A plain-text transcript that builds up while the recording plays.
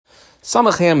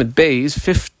Samach Hamid Beis,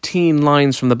 15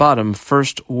 lines from the bottom.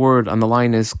 First word on the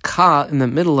line is Ka. In the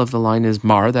middle of the line is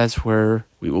Mar. That's where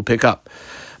we will pick up.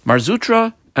 Mar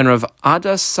Zutra and Rav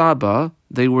Ada Saba,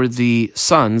 they were the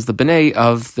sons, the B'nai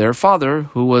of their father,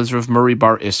 who was Rav Murray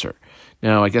Bar Isser.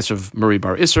 Now, I guess Rav Murray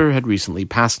Bar Isser had recently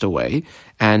passed away,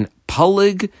 and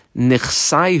Palig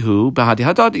Nichsaihu Bahadi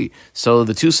Hadadi. So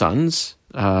the two sons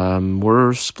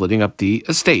were splitting up the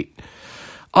estate.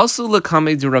 Also,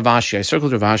 Lakame de Rav Ashi. I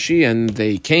circled Rav Ashi, and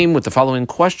they came with the following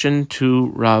question to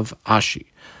Rav Ashi.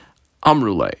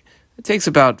 Amrule. It takes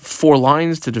about 4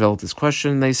 lines to develop this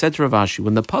question. They said to Rav Ashi,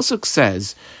 when the pasuk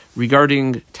says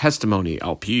regarding testimony,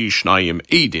 al pi shnayim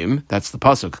edim, that's the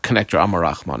pasuk, connector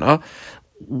amarachmana,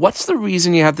 what's the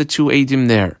reason you have the 2 edim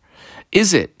there?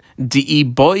 Is it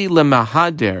di'iboy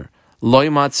lemahader loy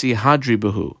matzi hadri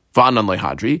behu va'anan loy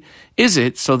hadri? Is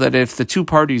it so that if the 2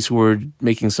 parties who are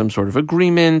making some sort of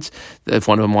agreement, if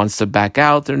one of them wants to back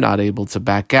out, they're not able to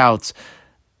back out?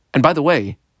 And by the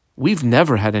way, we've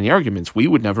never had any arguments. We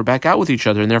would never back out with each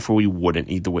other, and therefore we wouldn't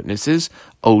need the witnesses.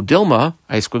 O Dilma,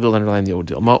 I squiggled underline the O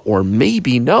Dilma, or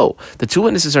maybe no. The 2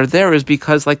 witnesses are there is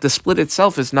because, like, the split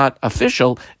itself is not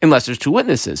official unless there's 2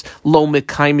 witnesses. Lo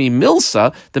mekaimi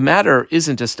milsa, the matter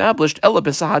isn't established, ela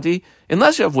besahadi,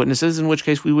 unless you have witnesses, in which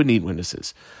case we would need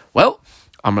witnesses. Well,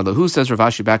 Amar Lahu, says Rav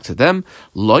Ashi back to them,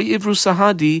 lo yivru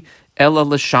sahadi ela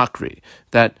l'shakri,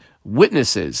 that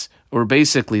witnesses, or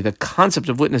basically the concept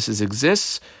of witnesses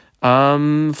exists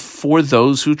for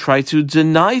those who try to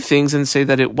deny things and say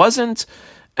that it wasn't,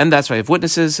 and that's why I have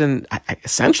witnesses. And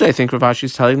essentially, I think Rav Ashi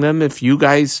is telling them, if you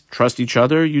guys trust each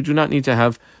other, you do not need to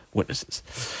have witnesses.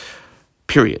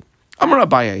 Period. Amar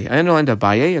Abaye. I underlined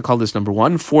Abaye. I called this number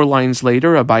 1. 4 lines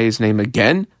later, Abaye's name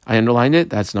again. I underlined it.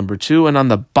 That's number 2. And on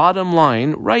the bottom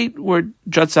line, right where it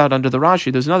juts out under the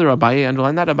Rashi, there's another Abaye.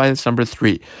 Underline that. Abaye is number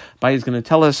 3. Abaye is going to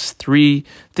tell us 3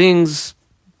 things,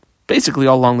 basically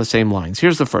all along the same lines.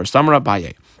 Here's the first. Amar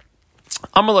Abaye.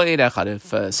 Amar lo echad.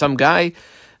 If some guy,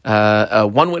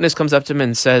 one witness comes up to him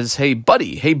and says, hey,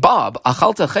 buddy, hey, Bob,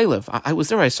 achalta chaylev. I was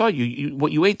there, I saw you.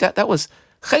 What you ate, that was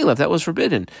chaylev, that was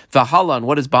forbidden. V'halan,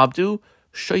 what does Bob do?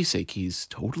 Shoisek, he's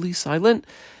totally silent.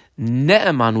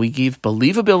 Ne'eman, we give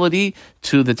believability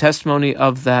to the testimony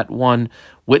of that one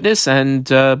witness, and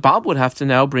Bob would have to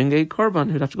now bring a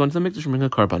korban. He'd have to go into the mikdash and bring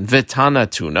a korban. V'tana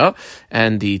tuna,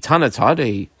 and the Tana Tad,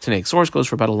 a Tanaic source, goes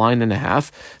for about a line and a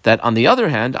half, that on the other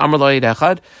hand, Amar lo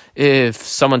echad, if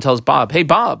someone tells Bob, hey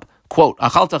Bob, quote,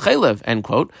 achalta chaylev, end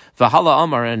quote, v'hala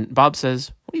amar, and Bob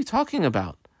says, what are you talking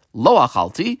about? Lo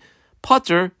achalti,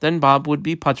 putter, then Bob would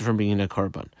be putter from bringing a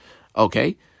korban.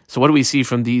 Okay, so what do we see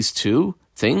from these 2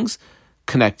 things?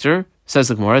 Connector, says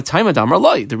the Gemara, Taima Damar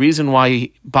Loi. The reason why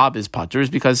Bob is putter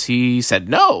is because he said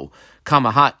no.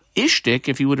 Kamahat ishtik,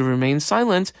 if he would have remained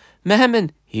silent,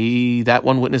 mehemen, that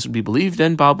one witness would be believed,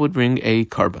 and Bob would bring a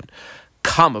korban.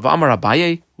 Kam of Amar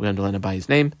Abaye, we underline Abaye's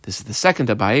name. This is the second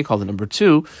Abaye, called the number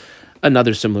 2.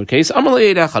 Another similar case. Amar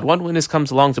Echad, one witness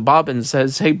comes along to Bob and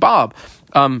says, hey Bob,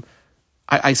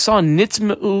 I saw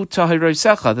nitmeu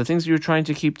tahirosecha, the things you were trying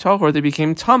to keep tahor, they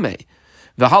became tameh.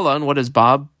 V'halan, what is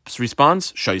Bob's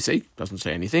response? Shoisek, doesn't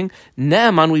say anything.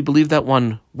 Ne'eman, we believe that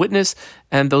one witness,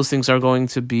 and those things are going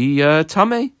to be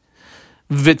tameh.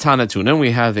 V'tanatuna,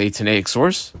 we have a Tanaic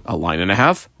source, a line and a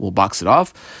half. We'll box it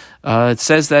off. It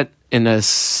says that in a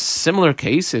similar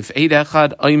case, if Eid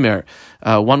Echad Omer,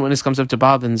 one witness comes up to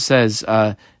Bob and says,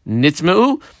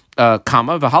 Nitmeu,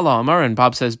 kama, v'hala amar, and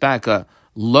Bob says back,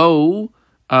 lo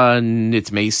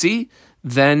nitmesi,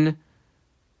 then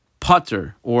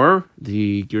putter, or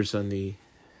the gears on the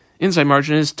inside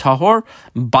margin is tahor.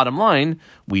 Bottom line,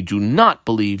 we do not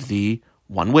believe the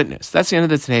one witness. That's the end of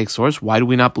the Tanaic source. Why do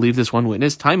we not believe this one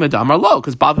witness? Taima damar lo,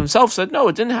 because Bob himself said, no,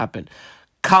 it didn't happen.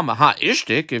 Kama ha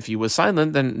ishtik, if he was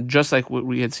silent, then just like what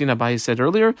we had seen Abaye said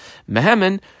earlier,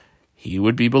 mehemen, he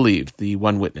would be believed, the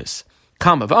one witness.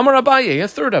 Kama v'amar Abaye, a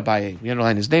third Abaye. We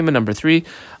underline his name in number 3.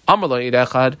 Amar lo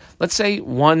echad. Let's say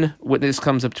one witness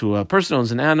comes up to a person who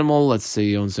owns an animal. Let's say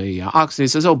he owns a ox, and he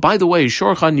says, oh, by the way,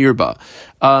 shorcha nirba.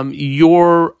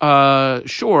 Your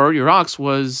ox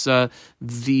was it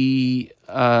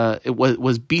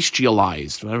was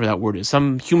bestialized, whatever that word is.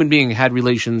 Some human being had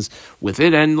relations with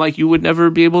it, and like you would never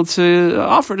be able to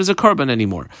offer it as a korban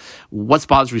anymore. What's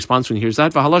Bob's response when he hears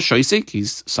that? V'hala shoisik,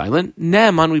 he's silent.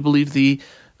 Ne'eman, we believe the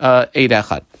Eid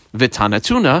Echad.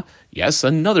 V'tanatuna, yes,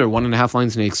 another 1.5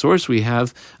 lines in a source we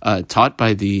have taught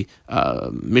by the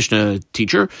Mishnah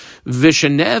teacher.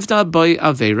 V'shenevda by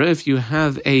avera, if you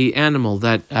have a animal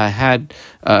that had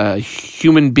a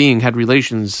human being had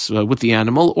relations with the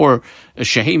animal, or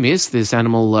shehemis, this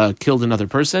animal killed another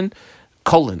person,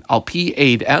 colon, al pi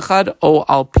eid echad o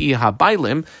al pi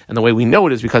habailim. And the way we know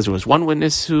it is because there was one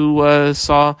witness who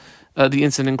saw the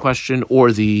incident in question,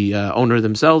 or the owner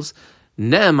themselves.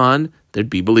 Ne'eman, there'd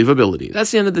be believability.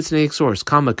 That's the end of the Tanaic source,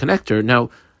 comma, connector. Now,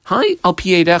 hi al pi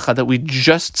eid echad that we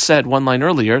just said one line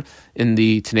earlier in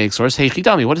the Tanaic source. Hey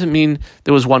chidami, what does it mean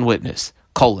there was one witness?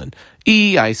 Colon.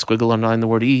 I squiggle underline the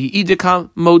word idika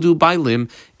modu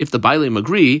bailim. If the bailim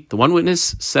agree, the one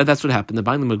witness said that's what happened, the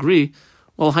bailim agree,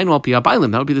 well, hainu al pi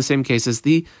bailim, that would be the same case as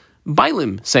the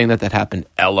bailim saying that happened.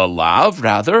 Ella lav,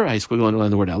 rather, I squiggle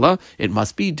underline the word ella, it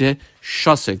must be de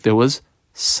shasik. There was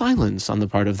silence on the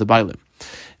part of the bailim.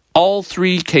 All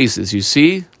three cases, you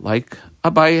see, like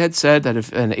Abaye had said, that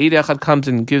if an Eid Echad comes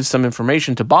and gives some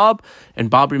information to Bob, and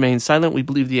Bob remains silent, we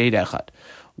believe the Eid Echad.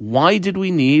 Why did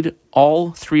we need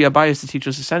all three Abayas to teach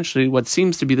us essentially what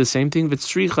seems to be the same thing?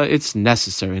 V'tzricha, it's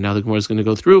necessary. Now the Gemara is going to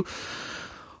go through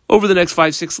over the next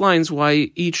 5-6 lines why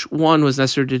each one was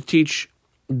necessary to teach.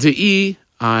 De'i,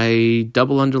 I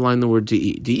double underline the word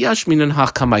de'i. De'i ashminan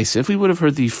ha'kamaisa. If we would have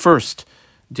heard the first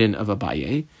din of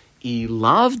Abaye,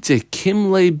 ilav de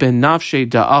kimle benafshe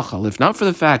da'achal. If not for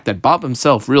the fact that Bob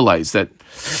himself realized that,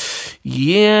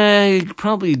 yeah, he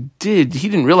probably did. He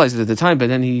didn't realize it at the time, but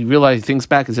then he realized, thinks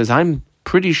back and says, I'm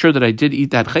pretty sure that I did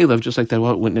eat that chaylev, just like that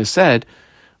witness said.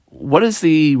 What is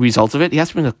the result of it? He has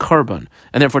to bring a korban,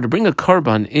 and therefore to bring a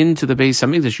korban into the Beis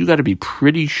Hamikdash, you got to be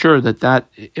pretty sure that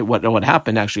what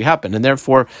happened actually happened, and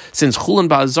therefore, since chulin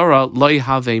ba'azara loy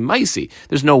have maisi,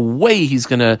 there's no way he's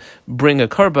going to bring a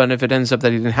korban if it ends up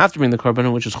that he didn't have to bring the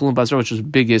korban, which is chulin ba'azara, which is a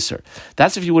big isser.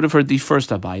 That's if you would have heard the first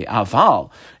Abaye.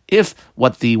 Aval, if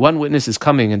what the one witness is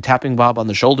coming and tapping Bob on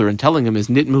the shoulder and telling him is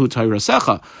nitmuhu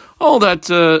tayrasecha, oh,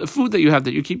 that food that you have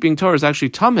that you're keeping Torah is actually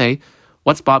tameh.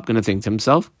 What's Bob going to think to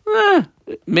himself?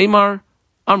 Meimar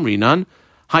Amrinan,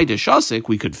 Haide Shasik,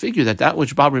 we could figure that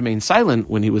which Bob remained silent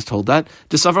when he was told that,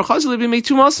 it's not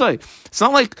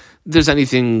like there's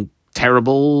anything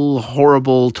terrible,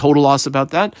 horrible, total loss about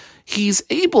that. He's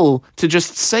able to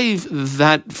just save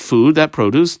that food, that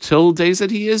produce, till days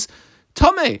that he is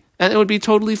tameh, and it would be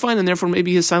totally fine, and therefore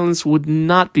maybe his silence would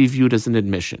not be viewed as an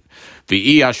admission.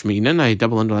 V'i ashminan, I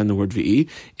double underline the word v'i.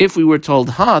 If we were told,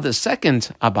 the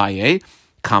second Abaye,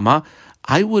 comma,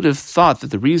 I would have thought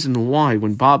that the reason why,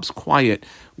 when Bob's quiet,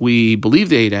 we believe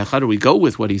the Eid Echad, or we go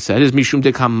with what he said, is mishum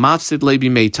dekam mafsid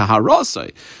lebimei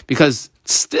taharasai, because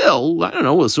still, I don't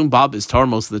know, we'll assume Bob is tar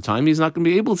most of the time, he's not going to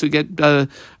be able to get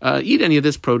eat any of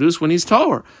this produce when he's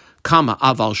tar. Kama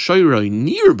aval shoyroi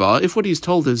nirba, if what he's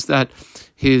told is that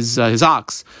his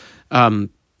ox,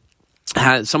 someone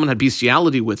had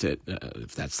bestiality with it,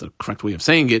 if that's the correct way of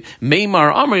saying it,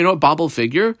 Meimar Amr, Bob will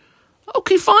figure,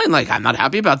 okay, fine, like, I'm not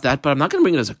happy about that, but I'm not going to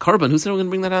bring it as a korban. Who said I'm going to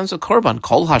bring that as a korban?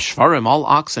 Kol hashvarim, all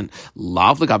oxen,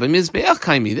 lav l'gabe mizbeach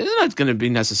kaimi. They're not going to be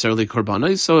necessarily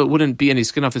korbanos, so it wouldn't be any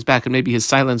skin off his back, and maybe his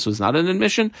silence was not an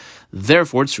admission.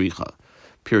 Therefore, tzricha.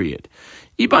 Period.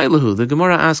 Ibailahu, the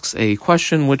Gemara asks a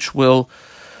question which will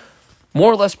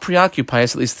more or less preoccupy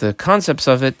us, at least the concepts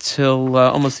of it, till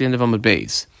almost the end of Amud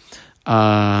Beis.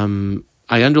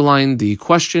 I underlined the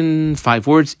question, 5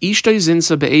 words, Ishtay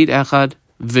zinsa be'eid echad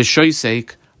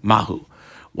v'shoysek mahu.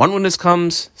 One witness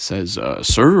comes, says,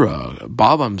 Sir,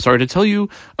 Bob, I'm sorry to tell you,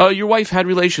 your wife had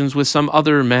relations with some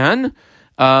other man,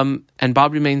 and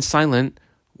Bob remains silent.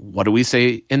 What do we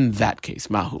say in that case?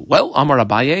 Mahu. Well, Amar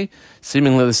Abaye,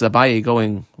 seemingly this is Abaye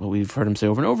going, what we've heard him say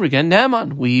over and over again,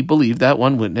 Naaman, we believe that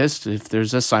one witness if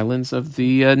there's a silence of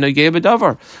the Negei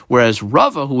B'davar. Whereas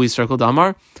Rava, who we circled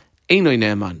Amar, Einoi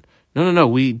Naaman. No,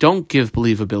 we don't give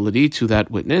believability to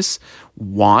that witness.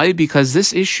 Why? Because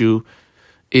this issue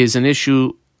is an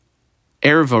issue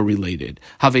erva related.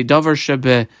 Have davar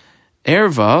shebe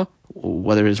erva,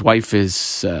 whether his wife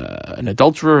is an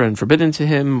adulterer and forbidden to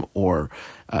him, or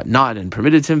not and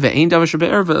permitted to him. Ve'ein davar shebe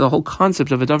erva, the whole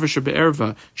concept of a davar shebe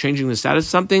erva, changing the status of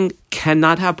something,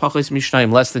 cannot have pachos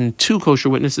mishnayim, less than 2 kosher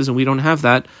witnesses, and we don't have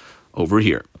that over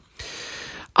here.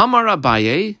 Amar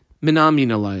Abaye, Mina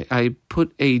Aminalai. I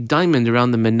put a diamond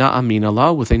around the Mina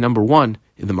Aminallah with a number 1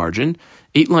 in the margin.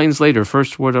 8 lines later,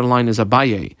 first word on the line is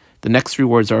Abaye. The next 3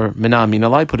 words are Mina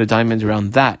Aminalai. Put a diamond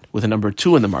around that with a number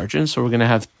 2 in the margin. So we're going to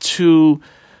have 2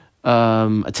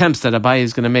 attempts that Abaye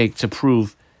is going to make to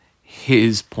prove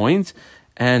his point.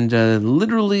 And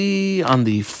literally on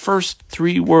the first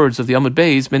 3 words of the Amud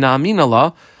Beis, Mina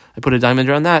Aminallah, I put a diamond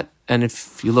around that. And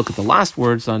if you look at the last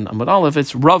words on Amud Aleph,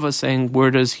 it's Rava saying, where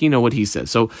does he know what he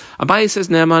says? So Abaye says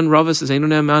Naaman, Rava says Eino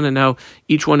Naaman, and now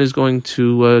each one is going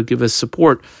to give us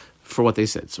support for what they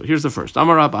said. So here's the first.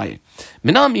 Amar Abaye.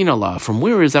 Minam inallah, from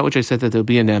where is that which I said that there'll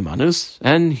be a Naamanus?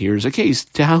 And here's a case.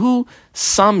 Tehahu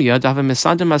Samya Dava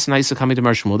Mesadam Asnaisa Kamid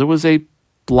Mar Shmuel. There was a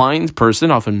blind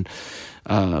person, often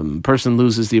person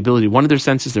loses the ability of one of their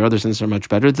senses, their other senses are much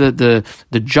better. The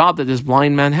job that this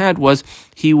blind man had was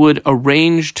he would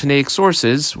arrange Tanaic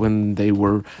sources when they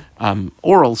were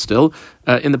oral still,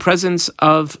 in the presence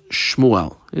of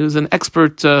Shmuel. He was an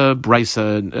expert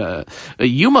brisa.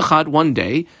 Yumachad, one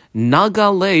day,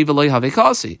 Nagale v'loy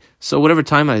havekasi. So whatever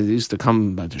time I used to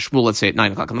come to Shmuel, let's say at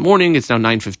 9 o'clock in the morning, it's now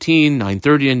 9:15,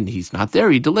 9:30, and he's not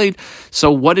there, he delayed.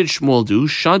 So what did Shmuel do?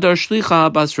 Shadar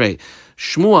shlicha basrei.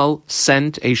 Shmuel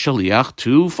sent a shaliach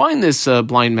to find this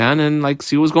blind man and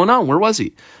see what was going on. Where was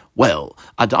he? Well,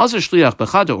 adaz shliach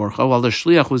bechada orcha, while the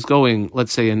shliach was going,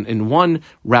 let's say, in one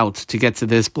route to get to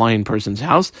this blind person's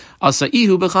house,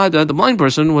 asaihu bechada, the blind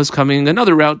person was coming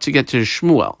another route to get to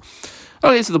Shmuel.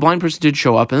 Okay, so the blind person did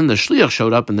show up, and then the shliach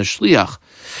showed up, and the shliach,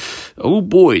 oh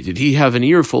boy, did he have an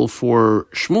earful for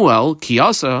Shmuel.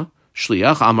 Kiyasa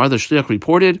shliach, Amar, the shliach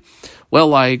reported,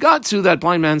 well, I got to that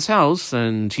blind man's house,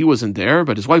 and he wasn't there,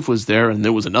 but his wife was there, and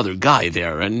there was another guy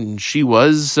there, and she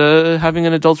was having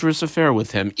an adulterous affair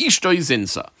with him. Ishtoi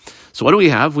zinsa. So what do we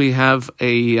have? We have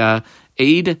a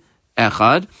aid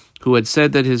echad, who had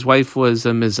said that his wife was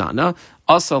a mizana.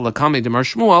 Asa lakame demar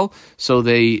Shmuel. So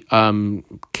they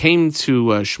came to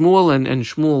Shmuel, and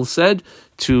Shmuel said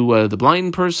to the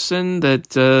blind person that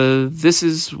this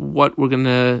is what we're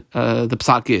gonna. The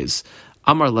psak is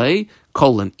Amar le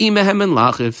colon imehem and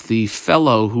lach. If the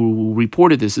fellow who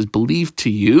reported this is believed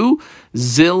to you,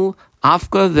 zil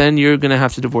afka, then you're going to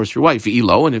have to divorce your wife.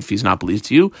 Elo, and if he's not believed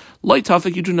to you, loy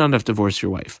tafik, you do not have to divorce your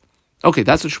wife. Okay,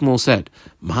 that's what Shmuel said.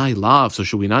 My love. So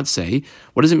should we not say,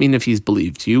 what does it mean if he's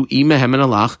believed to you? Imehem and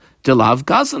alach delav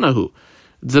gazanahu.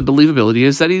 The believability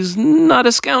is that he's not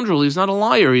a scoundrel, he's not a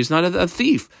liar, he's not a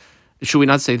thief. Should we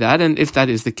not say that? And if that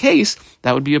is the case,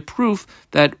 that would be a proof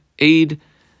that aid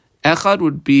echad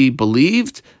would be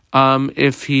believed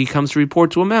if he comes to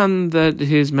report to a man that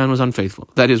his man was unfaithful,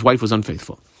 that his wife was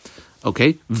unfaithful.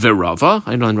 Okay, Virava,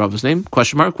 I know in Rava's name,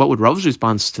 question mark, what would Rava's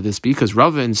response to this be? Because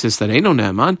Rava insists that Eino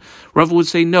Naaman. Rava would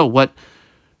say no, what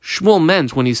Shmuel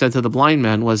meant when he said to the blind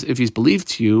man was, if he's believed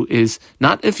to you, is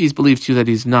not if he's believed to you that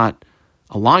he's not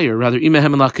a liar, rather,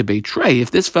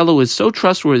 if this fellow is so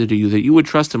trustworthy to you that you would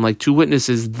trust him like two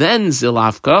witnesses, then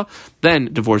zilafka,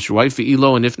 then divorce your wife,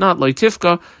 ve'ilo, and if not, like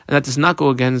tifka, and that does not go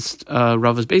against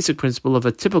Rava's basic principle of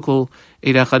a typical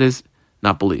eid echad is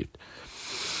not believed.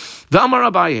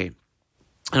 V'amar Abaye.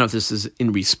 I don't know if this is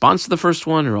in response to the first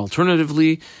one, or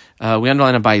alternatively, we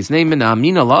underline Abaye's name, and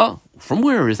aminallah, from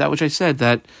where is that which I said,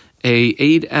 that a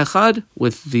aid echad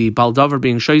with the baldavar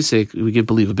being shaisek, we give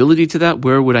believability to that.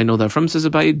 Where would I know that from? Says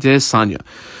Abaye, de sanya.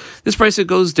 This price, it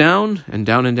goes down and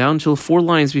down and down till 4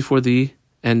 lines before the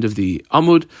end of the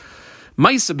Amud.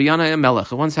 Maisa b'Yanai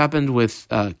Melech. It once happened with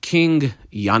King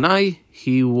Yanai.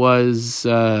 He was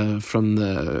from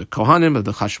the Kohanim of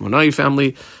the Hashmonai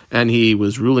family, and he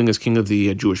was ruling as king of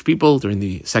the Jewish people during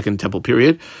the Second Temple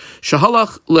period.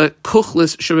 Shahalach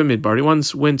leKuchlis Shebemidbar. He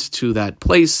once went to that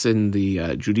place in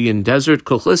the Judean desert,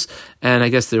 Kuchlis, and I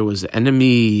guess there was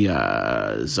enemy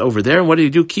over there. And what did he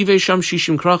do? Kivei Sham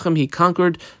Shishim Krachim. He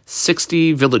conquered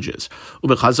 60 villages.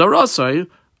 Ubechazarasai.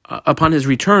 Upon his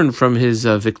return from his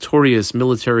victorious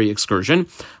military excursion,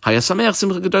 he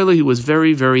was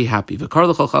very, very happy. He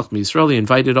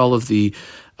invited all of the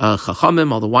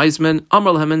chachamim, all the wise men,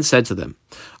 Amar lehem, and said to them,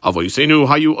 as we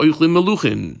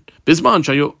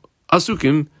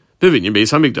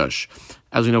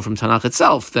know from Tanakh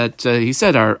itself, that he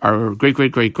said our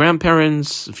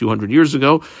great-great-great-grandparents, a few hundred years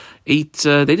ago, ate,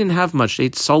 they didn't have much, they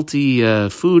ate salty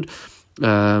food,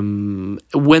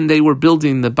 when they were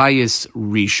building the Bayis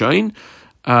Rishon,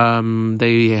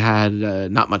 they had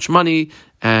not much money,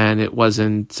 and it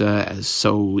wasn't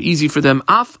so easy for them.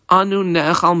 Af anu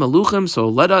ne'echal meluchem, so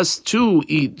let us too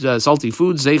eat salty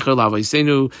food, zecher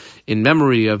lavaisenu, in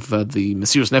memory of the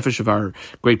Mesiras Nefesh of our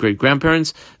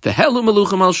great-great-grandparents. Vehelu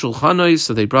meluchem al shulchanoi,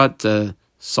 so they brought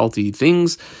salty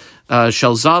things,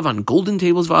 shalzav, on golden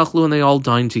tables, v'achlu, and they all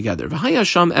dined together.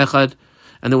 V'hayasham echad,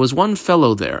 and there was one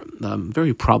fellow there,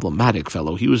 very problematic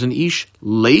fellow. He was an ish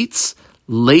leitz,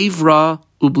 levra,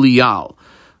 ublial.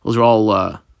 Those are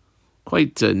all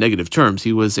quite negative terms.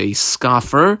 He was a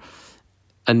scoffer,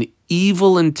 an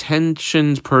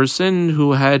evil-intentioned person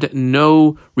who had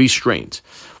no restraint.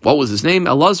 What was his name?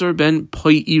 Elazar ben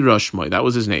Po'irashmoy. That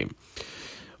was his name.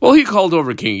 Well, he called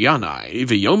over King Yanai.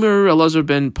 V'yomer Elazar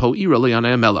ben Po'ira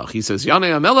leYanai HaMelech. He says,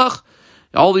 Yanai HaMelech,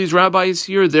 all these rabbis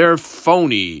here, they're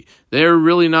phony. They're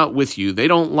really not with you. They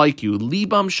don't like you.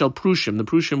 Libam shel Prushim. The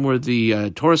Prushim were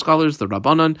the Torah scholars, the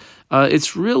Rabbanan.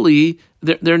 It's really,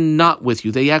 they're not with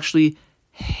you. They actually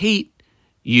hate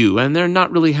you, and they're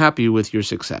not really happy with your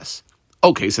success.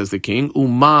 Okay, says the king,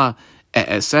 Uma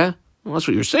E'eseh? Well, that's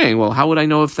what you're saying. Well, how would I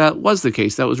know if that was the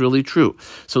case? That was really true.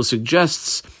 So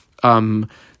suggests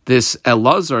this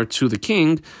Elazar to the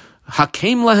king,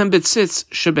 Hakem lahem b'tzitz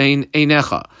shebein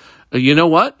einecha. You know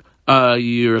what?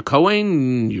 You're a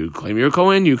Kohen, you claim you're a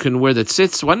Kohen, you can wear the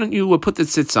tzitz. Why don't you put the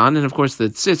tzitz on? And of course, the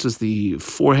tzitz was the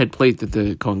forehead plate that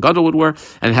the Kohen Gadol would wear,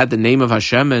 and it had the name of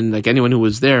Hashem, and like anyone who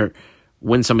was there,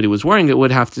 when somebody was wearing it,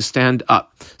 would have to stand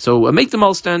up. So make them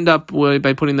all stand up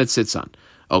by putting that tzitz on.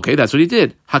 Okay, that's what he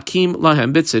did. Hakim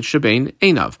lahem b'tzitz shebein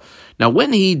einav. Now,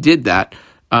 when he did that,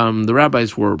 the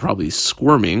rabbis were probably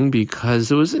squirming because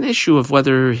there was an issue of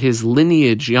whether his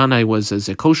lineage, Yanai, was as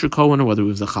a kosher Kohen or whether it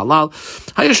was a halal.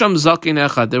 Hayasham zakin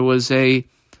echad. There was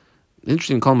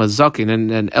interesting, call him a zakin,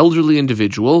 an elderly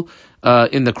individual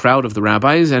in the crowd of the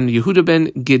rabbis, and Yehuda ben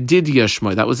Gedidya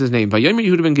Shmoi, that was his name. Vayomer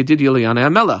Yehuda ben Gedidya liYanai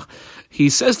HaMelech. He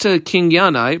says to King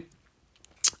Yanai,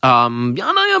 Yanai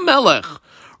HaMelech,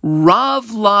 Rav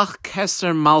lach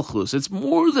keser malchus. It's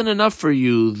more than enough for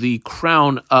you, the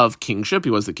crown of kingship. He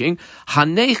was the king.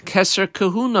 Hanech keser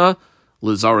kahuna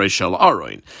lizare shel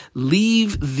aroin.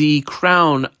 Leave the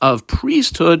crown of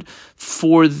priesthood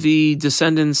for the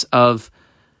descendants of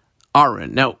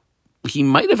Aaron. Now, he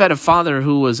might have had a father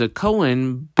who was a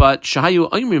Kohen, but Shahayu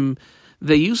Oimrim,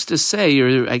 they used to say,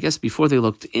 or I guess before they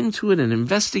looked into it and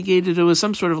investigated, it was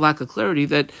some sort of lack of clarity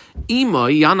that Ima,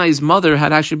 Yanai's mother,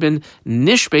 had actually been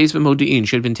nishbeis b'Modi'in.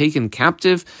 She had been taken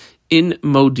captive in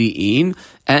Modi'in,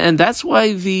 and that's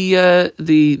why the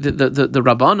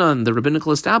Rabbanan, the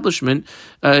rabbinical establishment,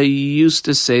 used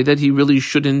to say that he really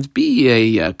shouldn't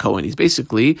be a Kohen. He's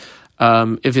basically,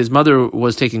 if his mother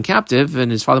was taken captive,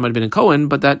 and his father might have been a Kohen,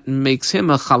 but that makes him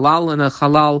a halal, and a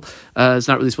halal is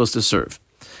not really supposed to serve.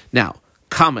 Now,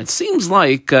 comment. Seems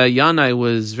like Yanai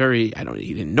was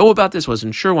he didn't know about this,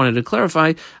 wasn't sure, wanted to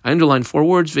clarify. I underlined 4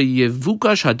 words,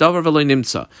 Ve'yevukash hadavar v'lo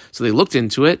nimtza. So they looked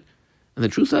into it, and the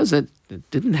truth is that it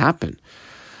didn't happen.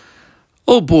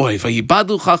 Oh boy,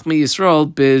 Vayibadu Chachmei Yisrael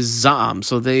bezam.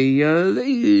 So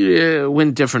they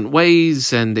went different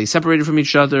ways, and they separated from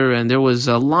each other, and there was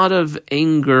a lot of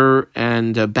anger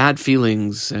and bad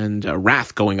feelings and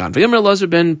wrath going on. Vayomer Elazar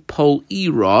ben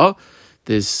Po'ira,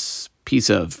 this piece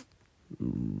of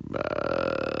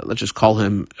let's just call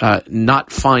him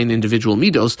not fine individual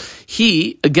midos,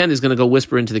 he again is going to go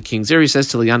whisper into the king's ear. He says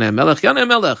to Yanai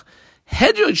HaMelech,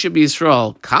 Hedjod should be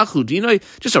Yisrael, Kachu Dinoi,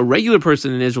 just a regular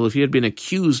person in Israel, if he had been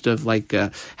accused of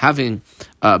having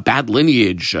bad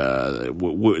lineage, that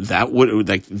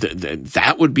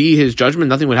would be his judgment.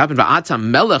 Nothing would happen. Va'ata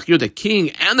Melech, you're the king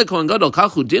and the Kohen Gadol,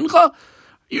 Kachu Dincha,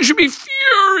 you should be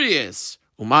furious.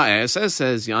 Uma says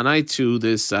Yanai to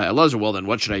this Elazar, well then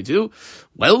what should I do?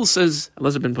 Well, says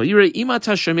Elazar ben Po'ira,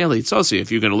 Imata Shemeli Tzasi,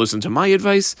 if you're going to listen to my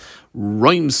advice,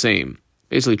 roim same.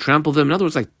 Basically trample them. In other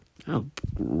words,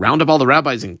 round up all the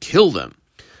rabbis and kill them.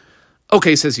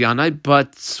 Okay, says Yanai,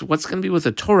 but what's going to be with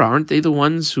the Torah? Aren't they the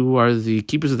ones who are the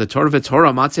keepers of the Torah?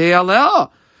 V'Torah matei aleh.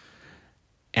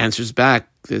 Answers back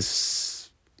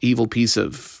this evil piece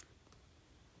of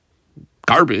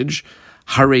garbage.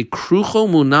 Hare krucho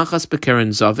munachas bekeren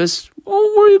zavis.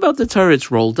 Don't worry about the Torah.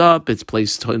 It's rolled up. It's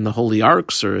placed in the holy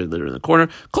arks, or they're in the corner.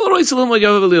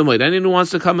 Anyone who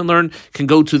wants to come and learn can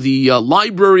go to the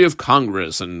Library of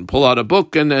Congress and pull out a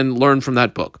book and learn from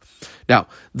that book. Now,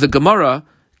 the Gemara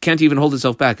can't even hold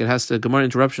itself back. It has to, Gemara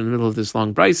interruption in the middle of this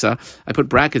long brisa. I put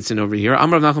brackets in over here.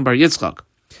 Amar Rav Nachman bar Yitzchak.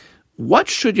 What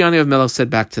should Yanai HaMelech said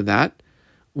back to that?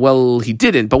 Well, he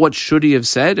didn't, but what should he have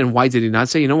said, and why did he not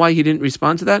say? You know why he didn't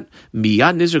respond to that?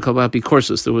 Miyad nizr kol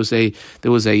bikorsus.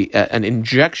 There was an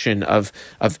injection of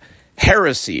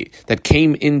heresy that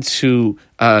came into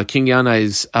King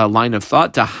Yanai's line of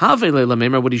thought.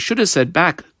 What he should have said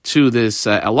back to this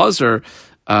Elazar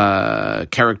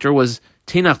character was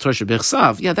Tenach Torah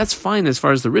Shebechsav. Yeah, that's fine as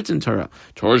far as the written Torah.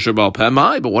 Torah Shebal Peh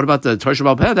Mai, but what about the Torah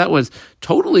Shebal Peh? That was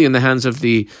totally in the hands of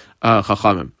the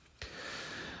Chachamim.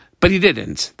 But he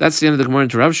didn't. That's the end of the Gemara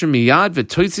interruption. Miyad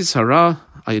v'toitzis hara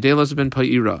ayidei Elazar ben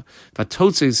Po'ira.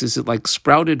 V'toitzis is like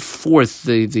sprouted forth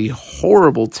the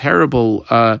horrible, terrible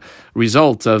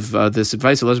result of this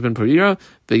advice of Elazar ben Po'ira.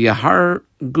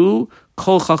 V'yahargu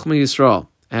kol chachmei Yisrael.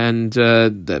 And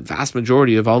the vast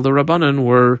majority of all the Rabbanan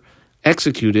were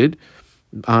executed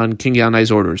on King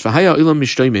Yanai's orders. V'haya ilam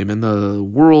mishtoimim. And the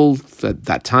world at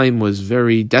that time was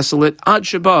very desolate. Ad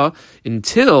sheba,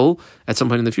 until at some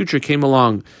point in the future came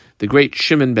along the great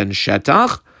Shimon ben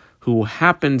Shetach, who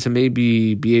happened to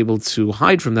maybe be able to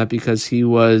hide from that because he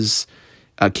was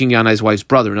King Yanai's wife's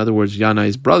brother. In other words,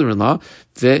 Yanai's brother-in-law.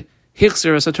 And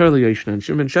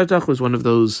Shimon Shetach was one of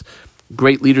those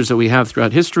great leaders that we have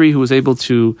throughout history who was able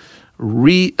to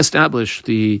re-establish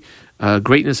the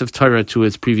greatness of Torah to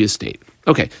its previous state.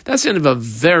 Okay, that's the end of a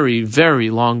very, very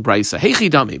long brisa. Hey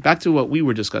chidami, back to what we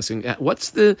were discussing.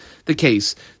 What's the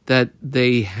case that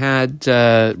they had,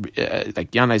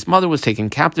 like Yanai's mother was taken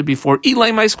captive before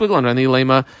Ilema Squiglan and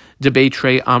Ilema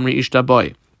debetre Amri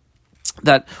Ishtaboy.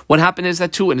 That what happened is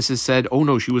that two witnesses said, oh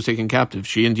no, she was taken captive.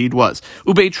 She indeed was.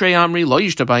 Ubetre Amri lo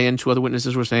Ishtaboy, and two other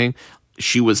witnesses were saying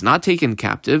she was not taken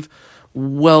captive.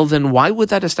 Well, then why would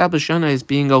that establish Yana as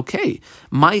being okay?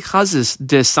 My chazis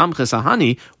de samches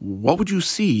ahani, what would you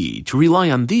see to rely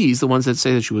on these, the ones that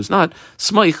say that she was not?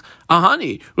 Smoich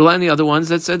ahani, rely on the other ones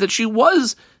that said that she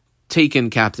was taken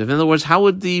captive. In other words, how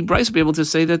would the Bryce be able to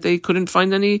say that they couldn't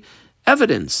find any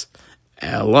evidence?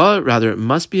 Ella, rather, it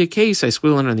must be a case, I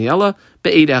squeal on the Ella,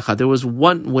 be'ed echad. There was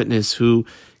one witness who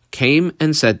came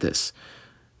and said this,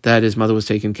 that his mother was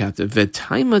taken captive. And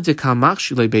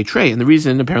the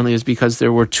reason apparently is because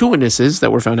there were two witnesses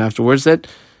that were found afterwards that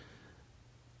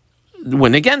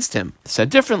went against him, said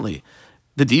differently.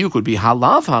 The diuk would be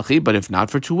halav hachi, but if not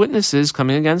for two witnesses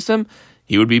coming against him,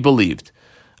 he would be believed.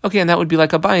 Okay, and that would be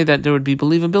like Abaye, that there would be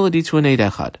believability to an eid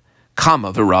echad.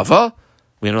 Kama v'Rava,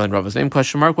 we don't know Rava's name,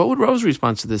 question mark. What would Rava's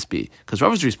response to this be? Because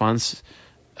Rava's response,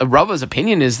 Rava's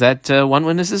opinion is that one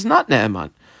witness is not ne'eman.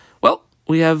 Well,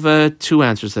 we have two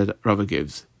answers that Rava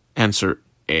gives. Answer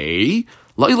A,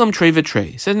 La'ilam trey v'trey.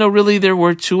 He said, no, really, there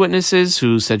were two witnesses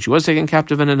who said she was taken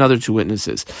captive and another two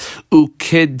witnesses.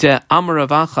 Ukid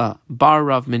Amaravacha bar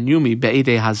Rav Menyumi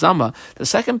be'edei hazama. The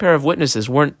second pair of witnesses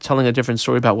weren't telling a different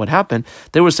story about what happened.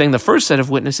 They were saying the first set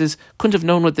of witnesses couldn't have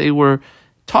known what they were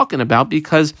talking about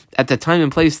because at the time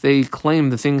and place they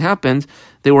claimed the thing happened,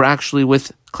 they were actually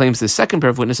with, claims the second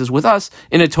pair of witnesses, with us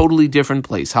in a totally different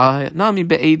place. Nami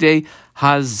be'edei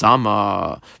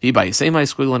hazama. V'bayisema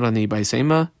squiggling on the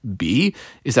bayisema. B,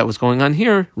 is that what's going on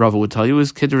here? Rava would tell you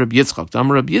is Kid Rabbi Yitzchak.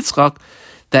 Damar Rabbi Yitzchak,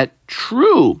 that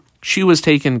true, she was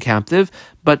taken captive,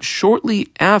 but shortly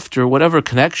after, whatever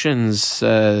connections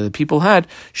people had,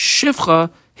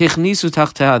 Shifcha hichnisu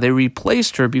tachta, they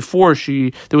replaced her before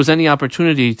there was any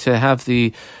opportunity to have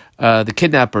the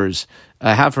kidnappers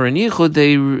have her in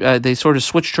yichud. They sort of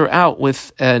switched her out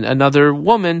with another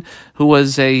woman who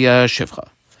was a shifcha.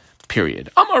 Period.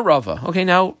 Amar Rava. Okay,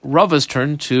 now Rava's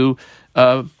turn to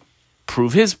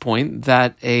prove his point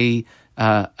that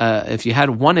if you had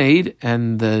one aid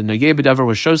and the nagei b'davar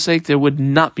was shosek, there would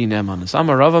not be ne'emanis.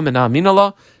 Amar Rava mina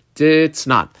minala. It's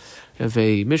not. If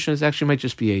a mission, it actually might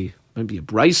just be a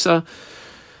brisa.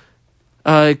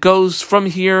 It goes from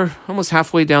here, almost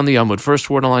halfway down the Yamud. First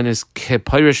word on the line is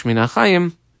Kepirish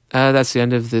Minachayim. That's the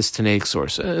end of this Tanaic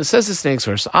source. It says the Tanaic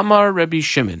source, Amar Rebbe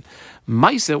Shimon.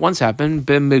 Maisa once happened,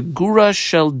 Be Megura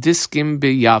Shel Diskim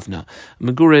Be Yavna.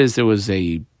 Megura is there was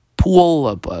a pool,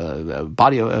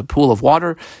 a pool of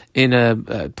water in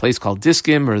a place called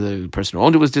Diskim, or the person who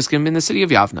owned it was Diskim, in the city of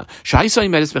Yavna.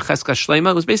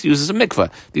 It was basically used as a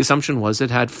mikveh. The assumption was it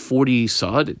had 40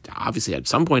 saw. It obviously at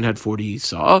some point had 40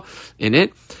 saw in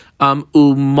it.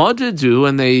 Umadadu,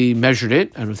 and they measured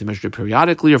it. I don't know if they measured it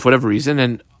periodically or for whatever reason,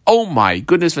 and oh my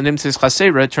goodness,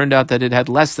 it turned out that it had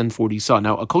less than 40 saw.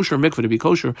 Now, a kosher mikveh, to be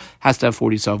kosher, has to have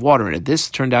 40 saw of water in it. This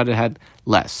turned out it had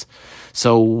less.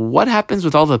 So what happens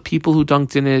with all the people who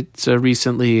dunked in it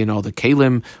recently and all the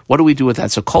kalim? What do we do with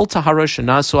that? So kol tahara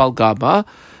shenasu al gaba,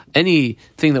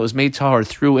 anything that was made tahar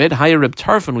through it. Haya Reb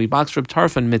Tarfon, we boxed Reb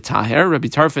Tarfon mitaher. Rabbi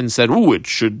Tarfon said, it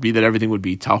should be that everything would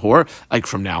be tahor, like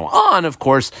from now on, of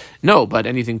course. No, but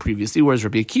anything previously. Whereas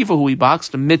Rabbi Akiva, who we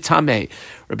boxed, mitame.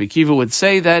 Rabbi Akiva would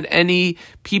say that any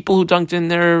people who dunked in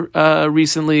there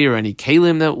recently, or any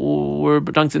kalim that were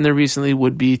dunked in there recently,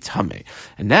 would be tame.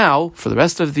 And now, for the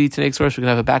rest of the Tanaic source, we're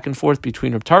going to have a back and forth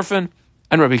between Reb Tarfon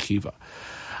and Rabbi Akiva.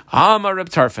 Amar Reb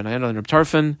Tarfon. I know Reb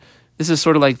Tarfon. This is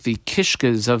sort of like the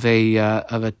kishkas of a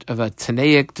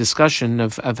Tanaic discussion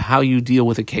of how you deal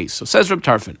with a case. So says Reb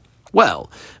Tarfon, well,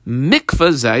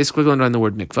 mikvah zay, squiggling on the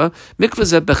word mikvah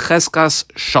zay becheskas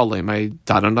shalom. I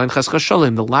dot on cheskas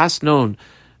shalom. The last known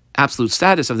absolute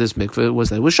status of this mikvah was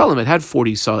that it was shalom. It had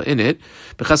 40 saw in it.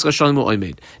 Becheskas shalom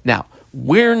u'oimed. Now,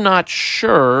 we're not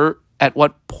sure at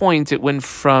what point it went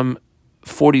from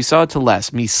 40 saw to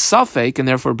less. Mi safek, and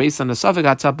therefore based on the safek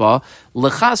atzaba,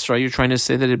 lechasra, you're trying to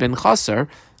say that it had been chaser.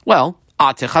 Well,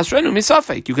 ate chasrenu mi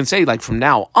safek. You can say, like, from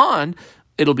now on,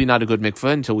 it'll be not a good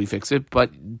mikveh until we fix it,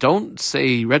 but don't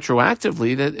say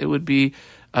retroactively that it would be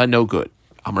no good.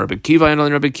 Amar Rabbi Kiva and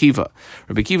Rabbi Kiva.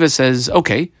 Rabbi Kiva says,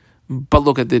 okay, but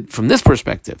look at it from this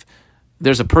perspective.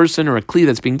 There's a person or a kli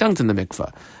that's being dunked in the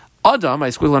mikveh. Adam, I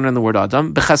squiggle under the word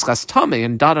Adam, becheskas tame,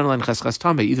 and dot on cheskas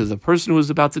tame, either the person who was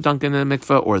about to dunk in the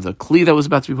mikveh or the kli that was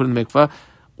about to be put in the mikveh,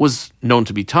 was known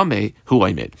to be Tameh, who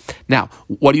I made. Now,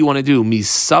 what do you want to do?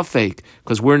 Misafek,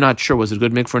 because we're not sure, was it a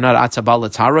good mikvah or not?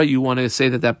 Atzabalatara, you want to say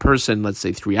that person, let's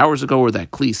say 3 hours ago, or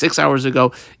that kli 6 hours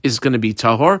ago, is going to be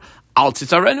tahor. Al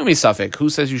titarenu misafek. Who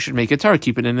says you should make it tahor?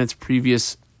 Keep it in its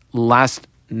previous last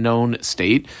known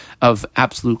state of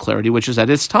absolute clarity, which is that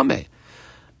it's Tameh.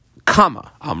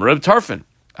 Kama, Reb Tarfon.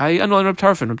 I underline Reb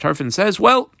Tarfon. Reb Tarfon says,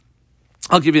 well,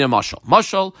 I'll give you a mashal.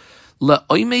 Mashal,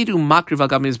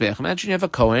 imagine you have a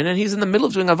Kohen and he's in the middle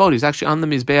of doing avodah. He's actually on the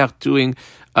mizbeach doing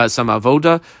some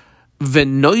avodah.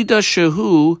 V'noida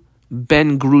shehu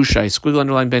ben grusha. Squiggle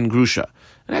underline ben grusha.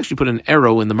 And actually put an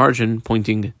arrow in the margin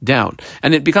pointing down.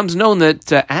 And it becomes known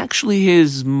that actually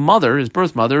his mother, his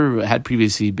birth mother, had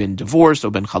previously been divorced,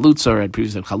 or ben chalutza, or had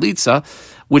previously been chalitza,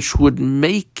 which would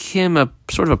make him a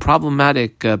sort of a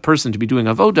problematic person to be doing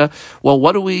avoda. Well,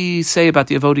 what do we say about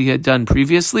the avoda he had done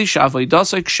previously?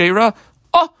 Sha'avoidasai kshera.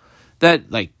 That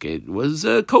it was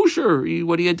kosher,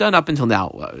 what he had done up until now.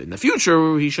 In the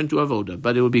future, he shouldn't do avoda,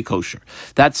 but it would be kosher.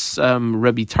 That's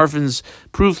Rabbi Tarfon's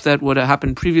proof that what had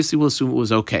happened previously, we'll assume it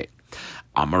was okay.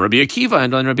 Amar Rabbi Akiva,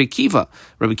 and on Rabbi Akiva.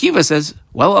 Rabbi Akiva says,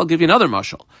 well, I'll give you another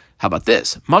mashal. How about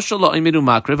this? Mashal lo'imidu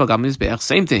makriv agam mizbeach.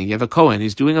 Same thing. You have a Kohen.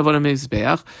 He's doing avodah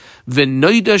mizbeach.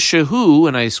 V'noida shehu,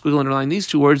 and I squiggle underline these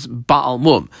two words, ba'al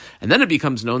mum. And then it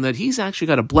becomes known that he's actually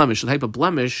got a blemish, a type of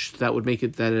blemish that would make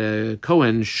it that a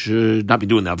Kohen should not be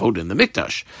doing the avodah in the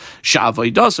mikdash.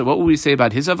 Sha'avodah. So what would we say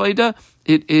about his avodah?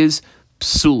 It is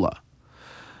psula.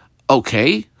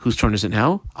 Okay, whose turn is it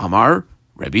now? Amar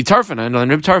Rabbi Tarfon. I know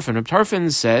Rabbi Tarfon. Rabbi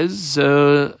Tarfon says,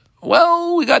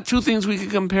 well, we got two things we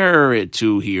could compare it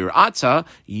to here. Ata,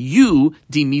 you,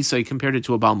 Dimisai, compared it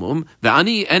to a Balmum.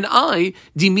 V'ani, and I,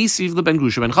 Dimisiv leben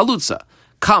grusha ben chalutza.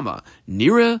 Kama,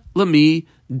 nira lami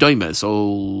doima.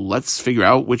 So let's figure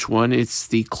out which one it's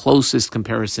the closest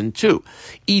comparison to.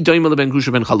 I doima leben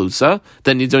grusha ben chalutza,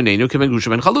 then nidoinenu ke ben grusha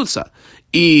ben chalutza.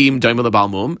 Im doima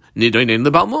lebalmum, nidoinenu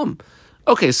lebalmum.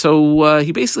 Okay, so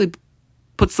he basically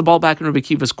puts the ball back in Rabbi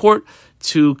Akiva's court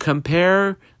to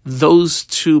compare those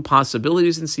two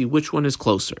possibilities and see which one is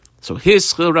closer. So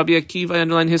Hischil Rabbi Akiva,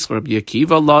 underline Hischil Rabbi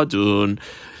Akiva Ladun.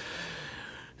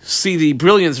 See the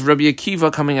brilliance of Rabbi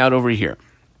Akiva coming out over here.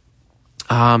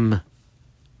 Mikvah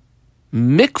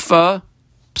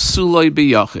psuloi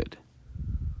biyachid.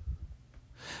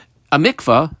 A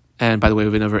mikvah, and by the way,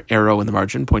 we have another arrow in the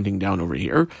margin pointing down over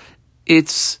here.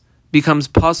 It becomes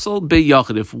pasul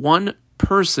biyachid. If one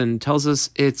person tells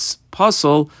us it's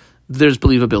pasul, there's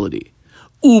believability.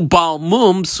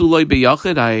 Ubalmum psuloi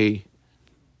biyachid. I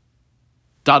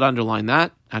dot underline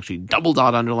that. Actually, double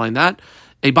dot underline that.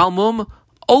 A balmum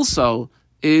also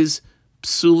is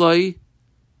psuloi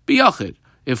biyachid.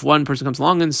 If one person comes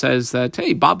along and says that,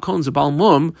 hey, Bob Cohen's a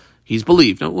balmum, he's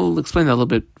believed. Now, we'll explain that a little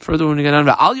bit further when we get on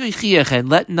to Al yochiech, and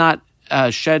let not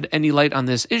shed any light on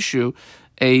this issue,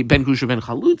 a ben grusha ben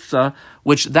chalutza,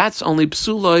 which that's only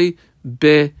psuloi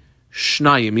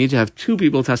be-shnayim. You need to have two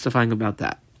people testifying about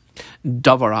that.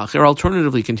 Davar acher.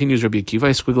 Alternatively, continues Rabbi Akiva,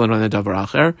 I squiggle on the davar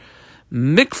acher.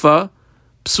 Mikvah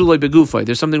psuloi begufay.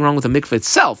 There's something wrong with the mikvah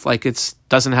itself, like it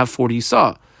doesn't have 40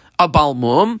 saw. A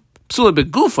balmum psuloi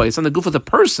begufay. It's on the goof of the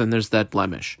person. There's that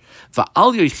blemish.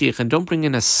 Va'al yochich, and don't bring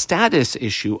in a status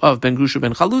issue of ben grusha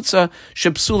ben chalutza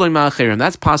shepsuloi ma'acherim.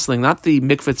 That's postling not the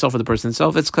mikvah itself or the person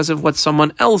itself. It's because of what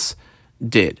someone else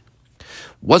did.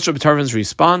 What's Rabbi Tarfon's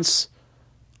response?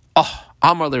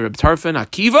 Amar le Rabbi Tarfon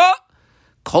Akiva.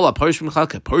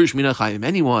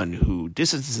 Anyone who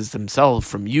distances himself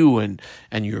from you and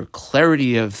your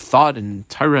clarity of thought and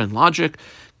Torah and logic,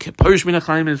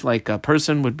 is like a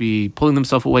person would be pulling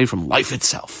themselves away from life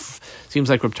itself. Seems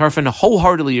like Reb Tarfon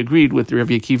wholeheartedly agreed with the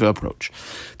Rabbi Akiva approach.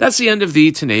 That's the end of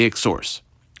the Tanaic source.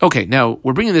 Okay, now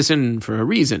we're bringing this in for a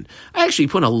reason. I actually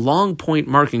put a long point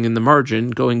marking in the margin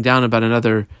going down about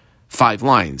another 5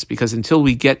 lines, because until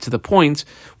we get to the point,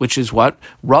 which is what?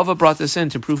 Rava brought this in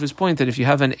to prove his point that if you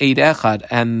have an Eid Echad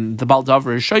and the Baal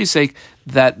Davar is Shoisek,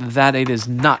 that Eid is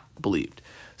not believed.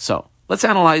 So, let's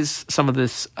analyze some of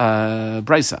this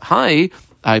Brisa. Hi,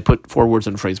 I put 4 words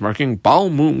in phrase marking, Baal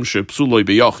Mum Shepsuloi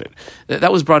B'Yochid.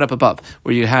 That was brought up above,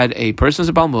 where you had a person as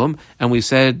a Baal Mum, and we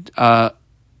said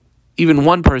even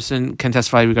one person can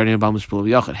testify regarding a Baal Mum Shepsuloi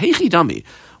B'Yochid. Hey Chidami,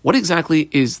 what exactly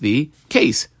is the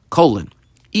case?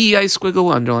 I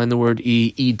squiggle, underline the word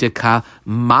deka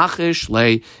machish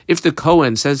le. If the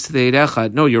Kohen says to the Eid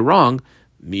Echad, no, you're wrong,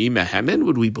 mi mehemen,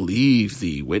 would we believe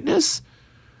the witness?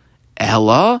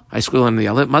 Ella, I squiggle under the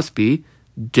Ella, it must be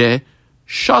de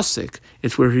shasik.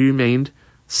 It's where he remained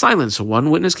silent. So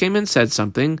one witness came and said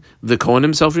something, the Kohen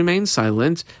himself remained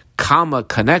silent, comma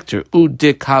connector,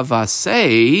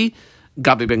 udikavase,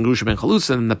 Gabi ben Grusha ben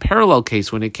Chalutza, in the parallel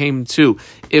case when it came to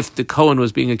if the Kohen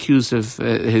was being accused of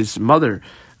his mother,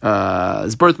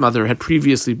 his birth mother had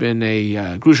previously been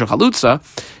a Grusha Chalutza,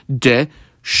 de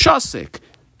Shasik.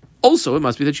 Also, it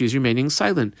must be that she is remaining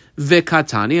silent.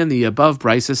 Vekatani, and the above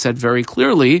brisa said very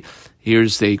clearly,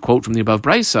 here's a quote from the above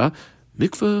brisa,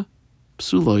 Mikveh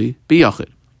psuloi biyachid.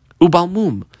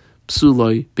 Ubalmum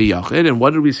psuloi biyachid. And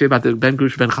what did we say about the Ben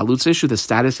Grusha Ben Chalutza issue, the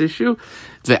status issue?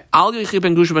 The al yochi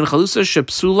Ben Grusha Ben Chalutza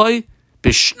shepsuloi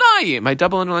bishnayim. I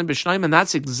double underline bishnayim, and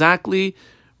that's exactly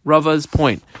Rava's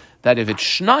point. That if it's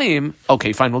shnayim,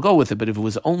 okay, fine, we'll go with it. But if it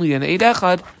was only an eid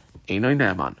echad, einoi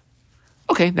ne'eman.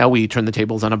 Okay, now we turn the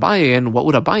tables on Abaye, and what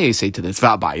would Abaye say to this?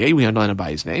 V'Abaye, we underline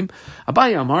Abaye's name.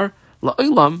 Abaye Amar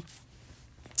la'olam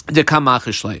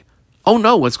dekamachishle. Oh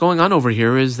no, what's going on over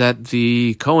here is that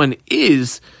the Kohen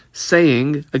is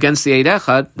saying against the Eid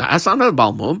Echad, that's not a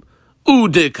Balmum,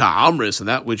 Udika Amris, and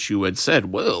that which you had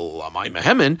said, well, Amay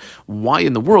Mehemen, why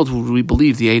in the world would we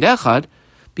believe the Eid Echad?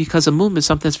 Because a mum is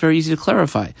something that's very easy to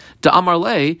clarify. Da Amar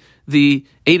Le, the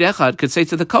Eid Echad could say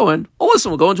to the Kohen, oh listen,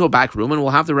 we'll go into a back room and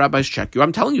we'll have the rabbis check you.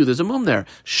 I'm telling you, there's a mum there.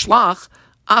 Shlach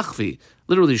achvi.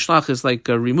 Literally, shlach is like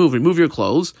remove your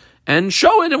clothes and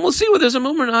show it and we'll see whether there's a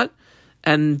mum or not.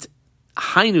 And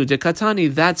Hainu de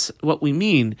Katani, that's what we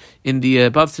mean in the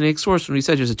above Tanaic source when we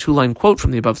said there's a 2-line quote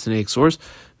from the above Tanaic source.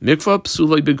 Mikvah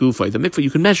psuloi begufay. The mikvah, you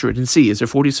can measure it and see, is there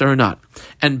 40 sar or not?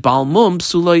 And balmum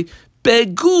psuloi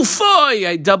begufay.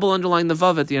 I double underline the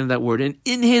vav at the end of that word. And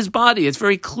in his body, it's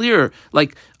very clear.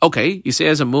 Like, okay, you say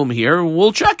as a mum here,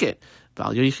 we'll check it.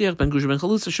 That's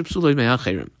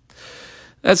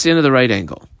the end of the right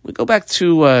angle. We go back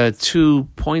to 2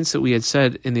 points that we had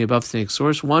said in the above Tanaic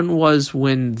source. One was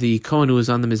when the Kohen who was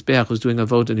on the Mizbeach was doing a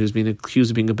vote and he was being accused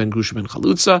of being a Ben Grusha Ben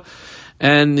Chalutza.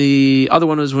 And the other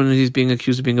one was when he's being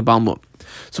accused of being a Balmum.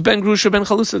 So Ben Grusha Ben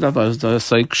Chalutza, that was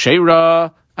just like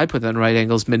Sheira. I put that in right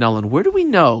angles, Minal. And where do we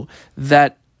know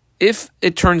that if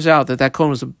it turns out that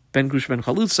Kohen was a Ben Grusha Ben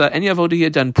Chalutza, any avodah he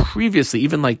had done previously,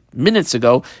 even like minutes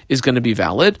ago, is going to be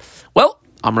valid? Well,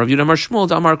 Amar Rav Yudah Amar Shmuel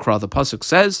Amar Kra. The pasuk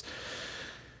says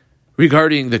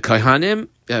regarding the Kohanim,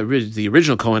 the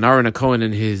original Kohen, Aaron, a Kohen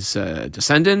and his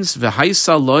descendants,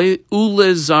 v'haisa loy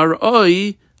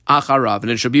ulezaroi acharav,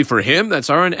 and it should be for him, that's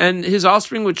Aaron, and his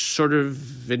offspring, which sort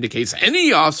of indicates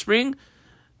any offspring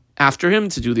after him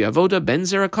to do the avoda ben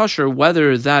zera kosher,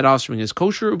 whether that offspring is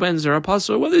kosher or ben zera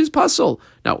pasul, or whether he's pasul.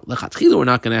 Now lechatchila, we're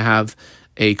not going to have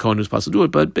a Kohen who's pasul do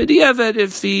it, but b'diavad,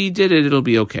 if he did it, it'll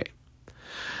be okay.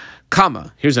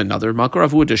 Kama. Here's another makor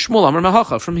avu de Shmuel Amar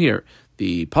Mahacha from here.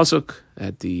 The pasuk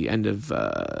at the end of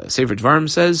Sefer Dvarim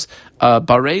says,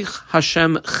 Barech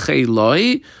Hashem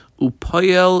Cheloi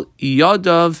Upoyel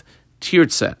Yadav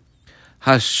Tirtze.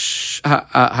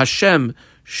 Hashem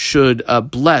should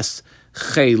bless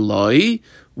Cheloi,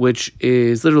 which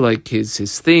is literally like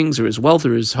his things or his wealth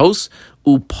or his hosts.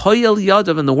 Upoyel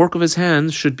Yadav, and the work of his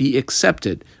hands should be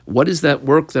accepted. What is that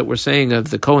work that we're saying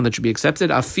of the Kohen that should be accepted?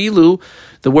 Afilu,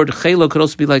 the word chelo could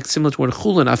also be like similar to the word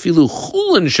chulin. Afilu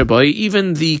chulin shabai,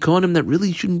 even the Kohanim that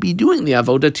really shouldn't be doing the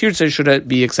avodah tirtzeh should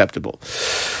be acceptable.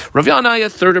 Rav Yanai, a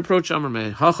third approach, Amar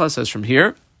Mehacha, says from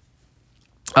here,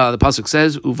 the pasuk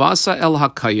says, Uvasa el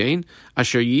hakayin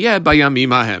asher yeh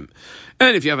bayamim ahem.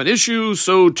 And if you have an issue,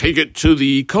 so take it to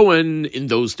the Kohen in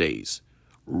those days.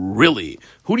 Really?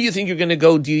 Who do you think you're going to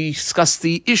go discuss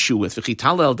the issue with? Would you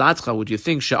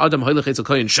think he's going to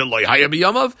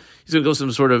go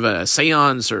some sort of a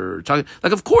seance or talk?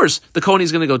 Like, of course, the Kohen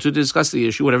is going to go to discuss the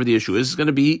issue, whatever the issue is going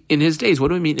to be in his days. What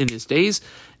do we mean in his days?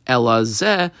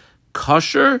 Elazeh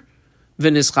kosher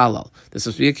v'nischalal. This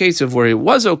must be a case of where it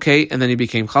was okay and then he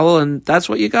became chalal, and that's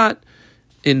what you got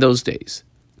in those days.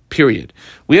 Period.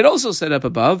 We had also set up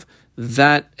above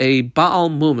that a Baal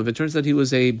Mum, if it turns out he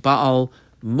was a Baal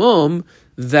Mum,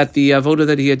 that the avodah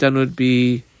that he had done would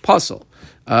be pasul.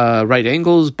 Right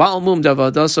angles, Baal Mum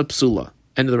davadasa psula.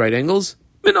 End of the right angles,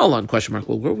 minolan, question mark.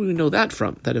 Well, where would we know that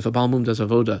from? That if a Baal Mum does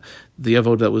avodah, the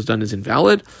avodah that was done is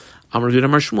invalid? Amar Rav Yudah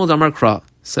Amar Shmuel Amar Kra,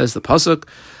 says the pasuk,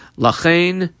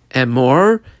 Lachein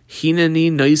emor hineni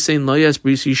noisen loyas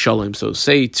brisi shalom. So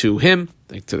say to him,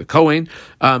 like to the Kohen,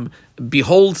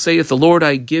 behold, saith the Lord,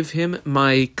 I give him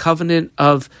my covenant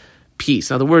of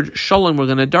peace. Now the word shalom we're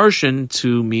going to darshan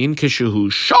to mean kishuhu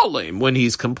shalom, when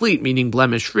he's complete, meaning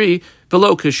blemish free,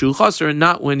 below kishu chaser,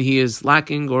 not when he is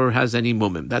lacking or has any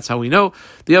mumim. That's how we know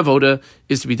the avoda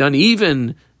is to be done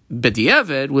even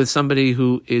b'diavad with somebody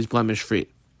who is blemish free.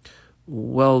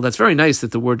 Well, that's very nice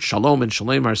that the word shalom and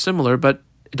shalom are similar, but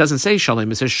it doesn't say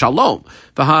shalom, it says shalom.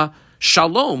 Vaha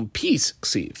shalom, peace,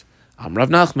 ksiv. Rav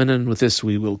Nachman, and with this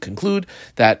we will conclude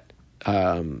that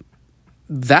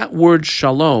that word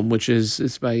shalom, which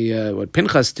is by what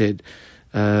Pinchas did,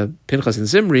 Pinchas and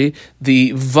Zimri,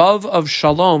 the vav of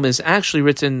shalom is actually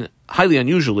written highly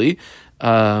unusually.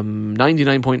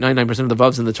 99.99% of the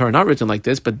vavs in the Torah are not written like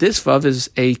this, but this vav is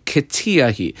a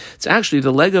ketiyahi. It's actually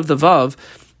the leg of the vav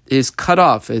is cut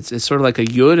off. It's sort of like a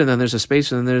yud, and then there's a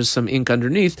space, and then there's some ink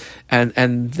underneath,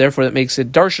 and therefore that makes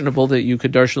it darshanable that you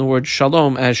could darshan the word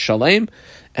shalom as shalem,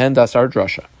 and that's our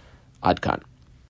drasha. Ad kan.